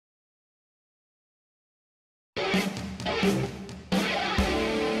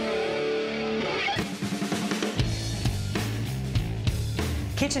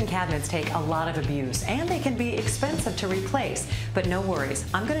Kitchen cabinets take a lot of abuse and they can be expensive to replace, but no worries.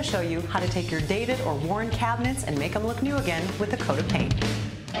 I'm going to show you how to take your dated or worn cabinets and make them look new again with a coat of paint.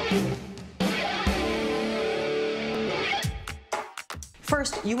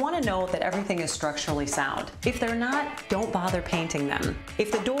 First, you want to know that everything is structurally sound. If they're not, don't bother painting them.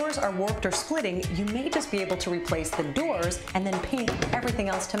 If the doors are warped or splitting, you may just be able to replace the doors and then paint everything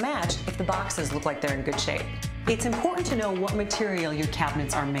else to match if the boxes look like they're in good shape. It's important to know what material your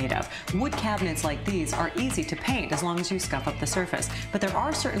cabinets are made of. Wood cabinets like these are easy to paint as long as you scuff up the surface, but there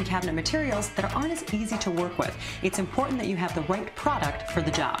are certain cabinet materials that aren't as easy to work with. It's important that you have the right product for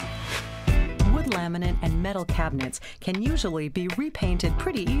the job. Wood laminate and metal cabinets can usually be repainted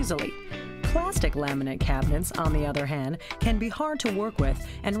pretty easily. Plastic laminate cabinets, on the other hand, can be hard to work with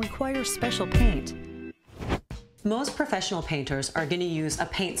and require special paint. Most professional painters are going to use a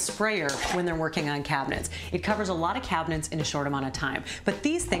paint sprayer when they're working on cabinets. It covers a lot of cabinets in a short amount of time. But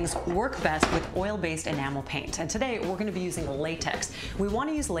these things work best with oil-based enamel paint. And today we're going to be using latex. We want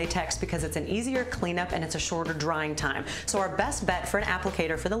to use latex because it's an easier cleanup and it's a shorter drying time. So our best bet for an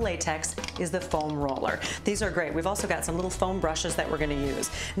applicator for the latex is the foam roller. These are great. We've also got some little foam brushes that we're going to use.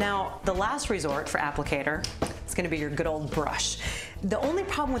 Now, the last resort for applicator is going to be your good old brush. The only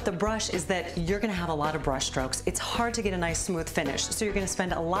problem with the brush is that you're going to have a lot of brush strokes. It's hard to get a nice smooth finish, so you're going to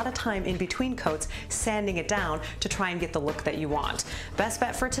spend a lot of time in between coats sanding it down to try and get the look that you want. Best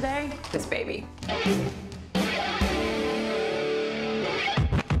bet for today, this baby.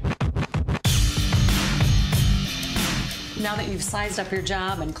 Now that you've sized up your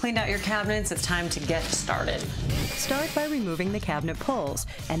job and cleaned out your cabinets, it's time to get started. Start by removing the cabinet pulls,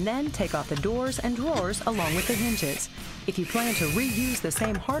 and then take off the doors and drawers along with the hinges. If you plan to reuse the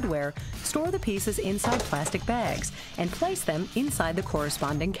same hardware, store the pieces inside plastic bags and place them inside the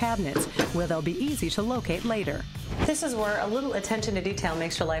corresponding cabinets, where they'll be easy to locate later. This is where a little attention to detail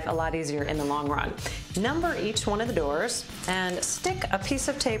makes your life a lot easier in the long run. Number each one of the doors and stick a piece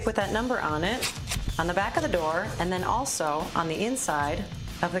of tape with that number on it on the back of the door and then also on the inside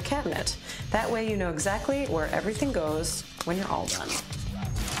of the cabinet. That way you know exactly where everything goes when you're all done.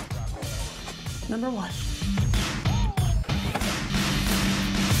 Number one.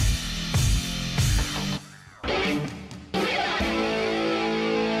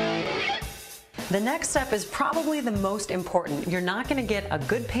 The next step is probably the most important. You're not going to get a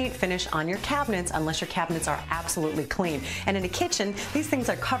good paint finish on your cabinets unless your cabinets are absolutely clean. And in a kitchen, these things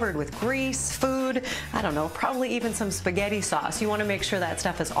are covered with grease, food, I don't know, probably even some spaghetti sauce. You want to make sure that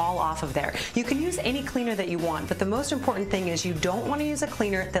stuff is all off of there. You can use any cleaner that you want, but the most important thing is you don't want to use a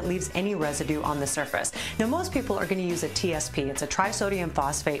cleaner that leaves any residue on the surface. Now, most people are going to use a TSP. It's a trisodium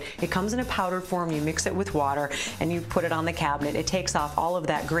phosphate. It comes in a powdered form. You mix it with water and you put it on the cabinet. It takes off all of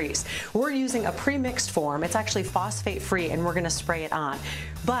that grease. We're using a pre-mixed form. It's actually phosphate free and we're going to spray it on.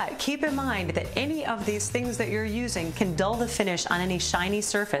 But keep in mind that any of these things that you're using can dull the finish on any shiny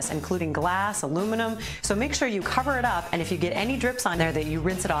surface, including glass, aluminum. So make sure you cover it up, and if you get any drips on there, that you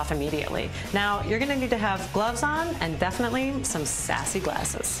rinse it off immediately. Now, you're going to need to have gloves on and definitely some sassy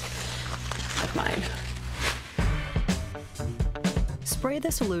glasses, like mine. Spray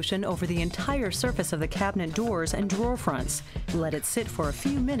the solution over the entire surface of the cabinet doors and drawer fronts. Let it sit for a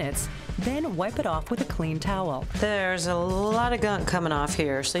few minutes, then wipe it off with a clean towel. There's a lot of gunk coming off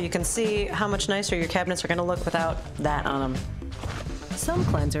here, so you can see how much nicer your cabinets are going to look without that on them. Some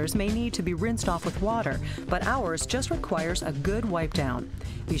cleansers may need to be rinsed off with water, but ours just requires a good wipe down.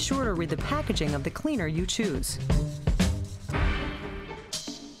 Be sure to read the packaging of the cleaner you choose.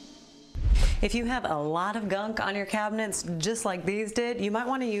 If you have a lot of gunk on your cabinets, just like these did, you might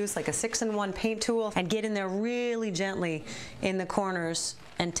want to use like a 6-in-1 paint tool and get in there really gently in the corners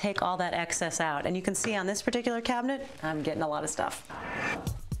and take all that excess out. And you can see on this particular cabinet, I'm getting a lot of stuff.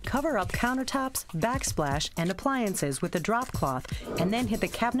 Cover up countertops, backsplash, and appliances with a drop cloth, and then hit the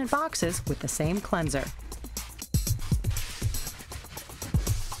cabinet boxes with the same cleanser.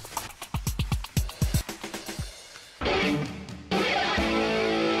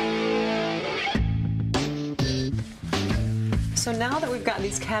 So now that we've got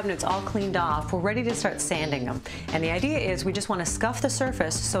these cabinets all cleaned off, we're ready to start sanding them. And the idea is we just want to scuff the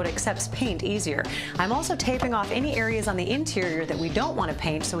surface so it accepts paint easier. I'm also taping off any areas on the interior that we don't want to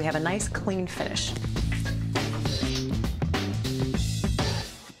paint so we have a nice clean finish.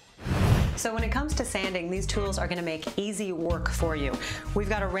 So when it comes to sanding, these tools are going to make easy work for you. We've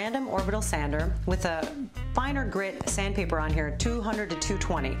got a random orbital sander with a finer grit sandpaper on here, 200 to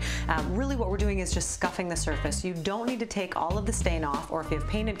 220. Really what we're doing is just scuffing the surface. You don't need to take all of the stain off, or if you have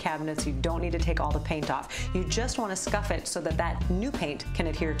painted cabinets, you don't need to take all the paint off. You just want to scuff it so that that new paint can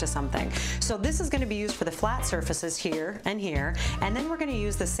adhere to something. So this is going to be used for the flat surfaces here, and then we're going to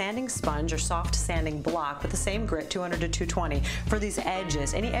use the sanding sponge or soft sanding block with the same grit, 200 to 220, for these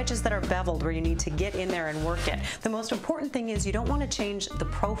edges, any edges that are beveled where you need to get in there and work it. The most important thing is you don't want to change the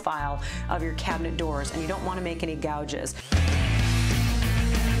profile of your cabinet doors, and you don't want to make any gouges.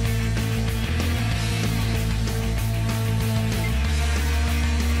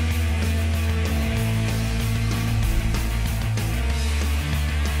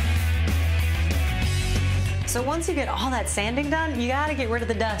 So once you get all that sanding done, you gotta get rid of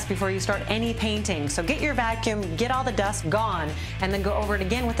the dust before you start any painting. So get your vacuum, get all the dust gone, and then go over it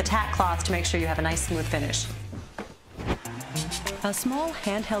again with the tack cloth to make sure you have a nice smooth finish. A small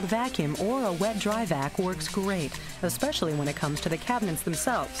handheld vacuum or a wet dry vac works great, especially when it comes to the cabinets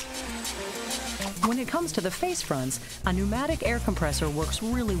themselves. When it comes to the face fronts, a pneumatic air compressor works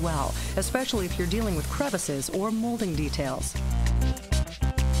really well, especially if you're dealing with crevices or molding details.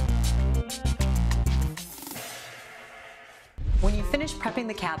 When you finish prepping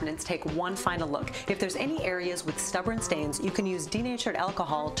the cabinets, take one final look. If there's any areas with stubborn stains, you can use denatured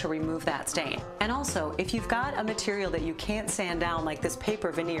alcohol to remove that stain. And also, if you've got a material that you can't sand down, like this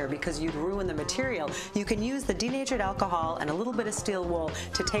paper veneer, because you'd ruin the material, you can use the denatured alcohol and a little bit of steel wool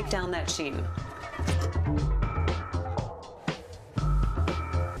to take down that sheen.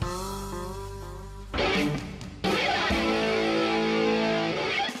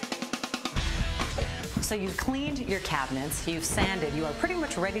 So you've cleaned your cabinets, you've sanded, you are pretty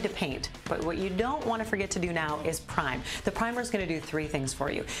much ready to paint. But what you don't want to forget to do now is prime. The primer is going to do three things for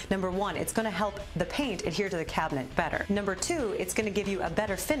you. Number one, it's going to help the paint adhere to the cabinet better. Number two, it's going to give you a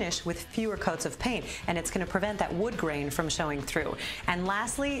better finish with fewer coats of paint, and it's going to prevent that wood grain from showing through. And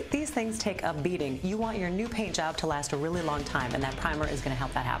lastly, these things take a beating. You want your new paint job to last a really long time, and that primer is going to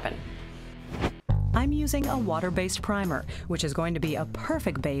help that happen. I'm using a water-based primer, which is going to be a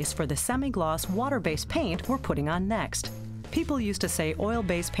perfect base for the semi-gloss water-based paint we're putting on next. People used to say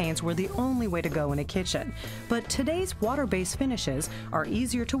oil-based paints were the only way to go in a kitchen, but today's water-based finishes are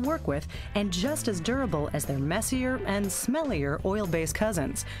easier to work with and just as durable as their messier and smellier oil-based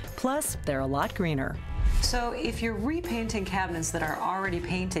cousins. Plus, they're a lot greener. So if you're repainting cabinets that are already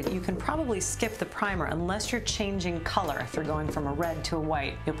painted, you can probably skip the primer unless you're changing color. If you're going from a red to a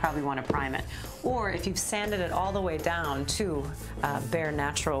white, you'll probably want to prime it. Or if you've sanded it all the way down to bare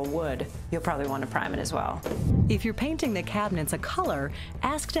natural wood, you'll probably want to prime it as well. If you're painting the cabinets a color,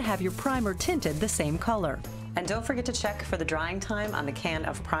 ask to have your primer tinted the same color. And don't forget to check for the drying time on the can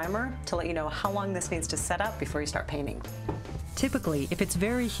of primer to let you know how long this needs to set up before you start painting. Typically, if it's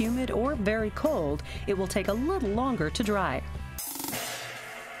very humid or very cold, it will take a little longer to dry.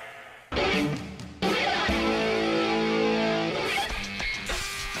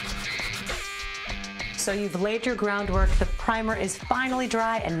 So you've laid your groundwork, the primer is finally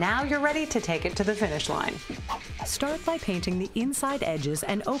dry, and now you're ready to take it to the finish line. Start by painting the inside edges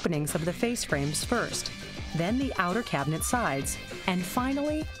and openings of the face frames first, then the outer cabinet sides, and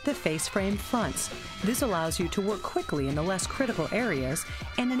finally the face frame fronts. This allows you to work quickly in the less critical areas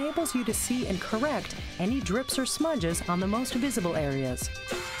and enables you to see and correct any drips or smudges on the most visible areas.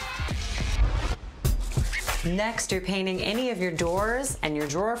 Next, you're painting any of your doors and your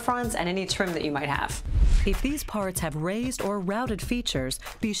drawer fronts and any trim that you might have. If these parts have raised or routed features,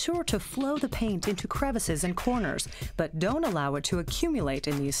 be sure to flow the paint into crevices and corners, but don't allow it to accumulate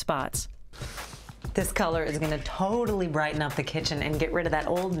in these spots. This color is going to totally brighten up the kitchen and get rid of that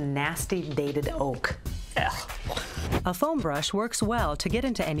old nasty dated oak. Ugh. A foam brush works well to get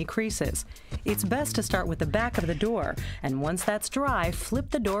into any creases. It's best to start with the back of the door, and once that's dry, flip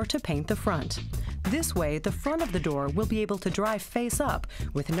the door to paint the front. This way, the front of the door will be able to dry face up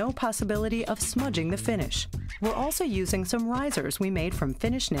with no possibility of smudging the finish. We're also using some risers we made from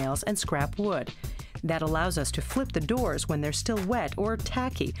finished nails and scrap wood. That allows us to flip the doors when they're still wet or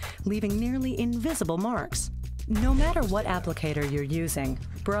tacky, leaving nearly invisible marks. No matter what applicator you're using,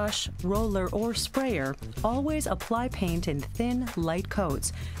 brush, roller, or sprayer, always apply paint in thin, light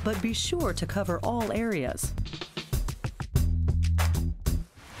coats, but be sure to cover all areas.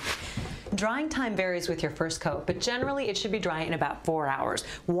 Drying time varies with your first coat, but generally it should be dry in about 4 hours.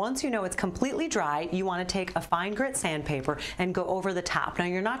 Once you know it's completely dry, you want to take a fine grit sandpaper and go over the top. Now,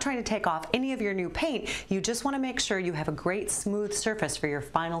 you're not trying to take off any of your new paint, you just want to make sure you have a great smooth surface for your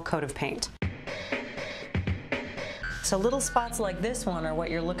final coat of paint. So little spots like this one are what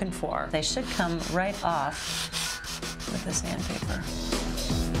you're looking for. They should come right off with the sandpaper.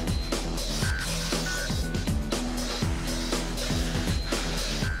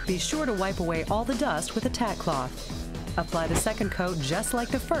 Be sure to wipe away all the dust with a tack cloth. Apply the second coat just like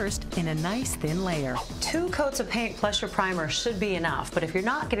the first in a nice thin layer. 2 coats of paint plus your primer should be enough, but if you're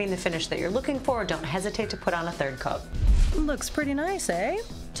not getting the finish that you're looking for, don't hesitate to put on a 3rd coat. Looks pretty nice, eh?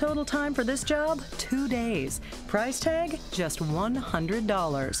 Total time for this job, 2 days. Price tag, just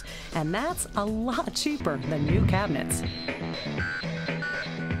 $100. And that's a lot cheaper than new cabinets.